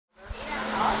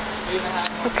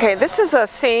Okay, this is a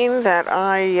scene that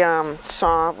I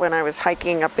saw when I was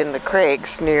hiking up in the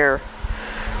Craigs near,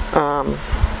 on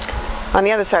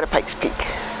the other side of Pikes Peak.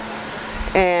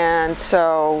 And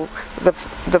so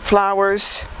the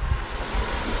flowers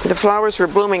were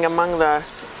blooming among the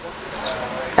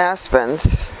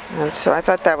aspens, and so I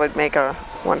thought that would make a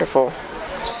wonderful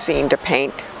scene to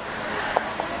paint.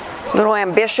 A little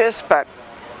ambitious, but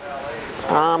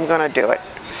I'm gonna do it.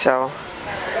 So.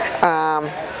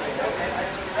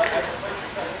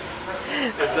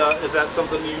 Is that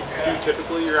something you do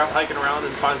typically? You're out hiking around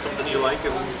and find something you like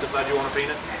and decide you want to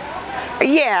paint it?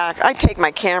 Yeah, I take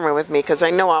my camera with me because I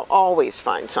know I'll always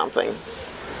find something.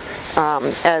 I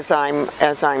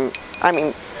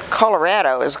mean,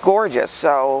 Colorado is gorgeous,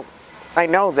 so I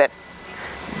know that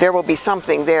there will be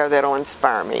something there that'll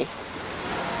inspire me.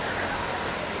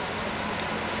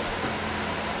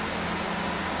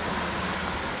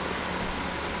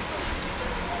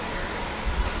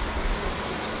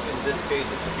 In this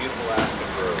case, it's a beautiful aspen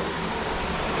grove.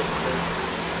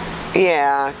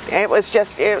 Yeah, it was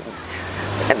just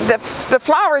the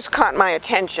flowers caught my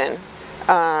attention,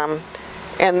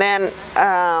 and then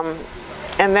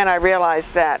I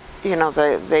realized that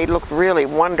they looked really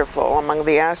wonderful among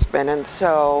the aspen, and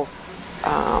so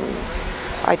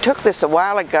I took this a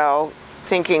while ago,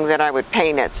 thinking that I would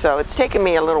paint it. So it's taken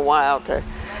me a little while to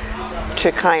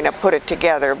kind of put it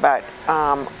together, but.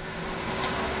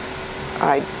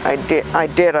 I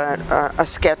did a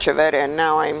sketch of it, and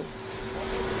now I'm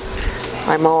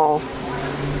all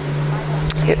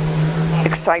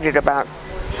excited about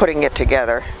putting it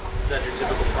together. Is that your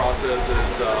typical process?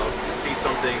 Is see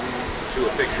something to a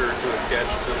picture, to a sketch,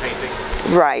 to a painting?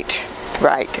 Right.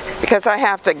 Because I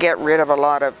have to get rid of a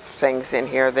lot of things in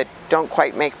here that don't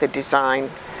quite make the design,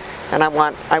 and I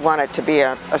want it to be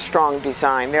a strong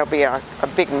design. There'll be a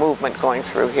big movement going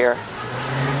through here.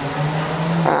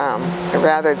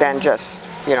 Rather than just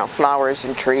flowers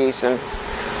and trees,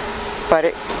 but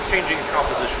it changing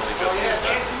compositionally just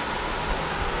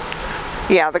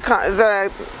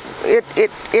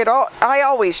I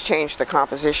always change the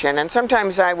composition, and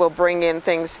sometimes I will bring in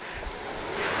things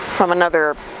from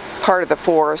another part of the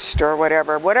forest or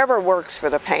whatever works for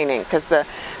the painting, because the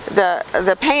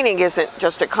painting isn't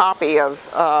just a copy of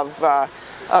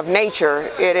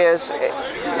nature.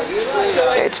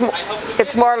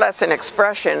 It's more or less an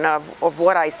expression of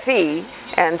what I see,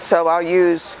 and so I'll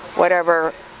use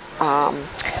whatever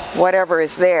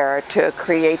is there to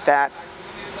create that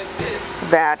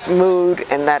mood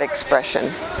and that expression.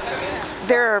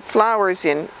 There are flowers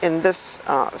in this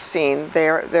scene.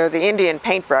 They're the Indian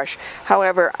paintbrush.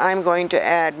 However, I'm going to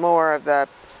add more of the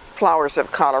flowers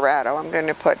of Colorado. I'm going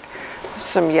to put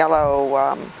some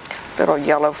yellow, little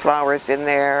yellow flowers in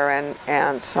there,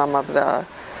 and some of the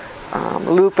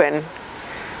lupin,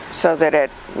 so that it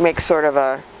makes sort of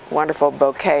a wonderful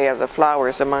bouquet of the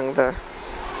flowers among the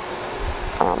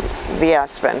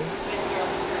aspen.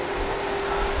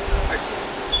 Excellent.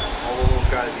 All the little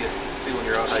guys you see when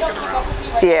you're out hiking around.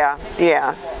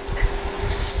 Yeah.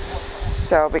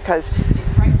 So because,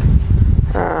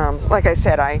 like I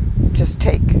said, I just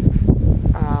take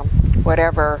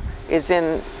whatever is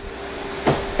in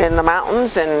the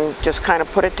mountains and just kind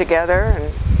of put it together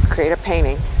and create a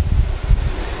painting.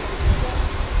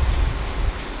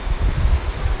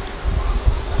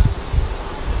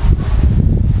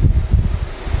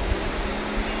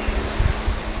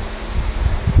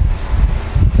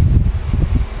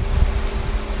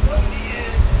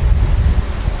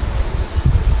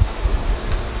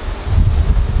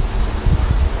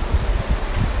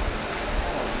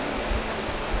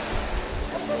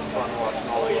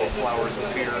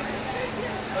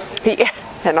 Yeah,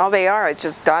 and all they are is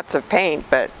just dots of paint,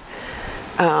 but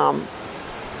as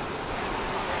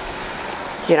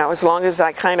long as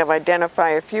I kind of identify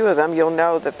a few of them, you'll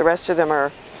know that the rest of them are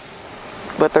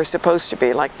what they're supposed to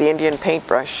be, like the Indian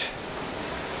paintbrush.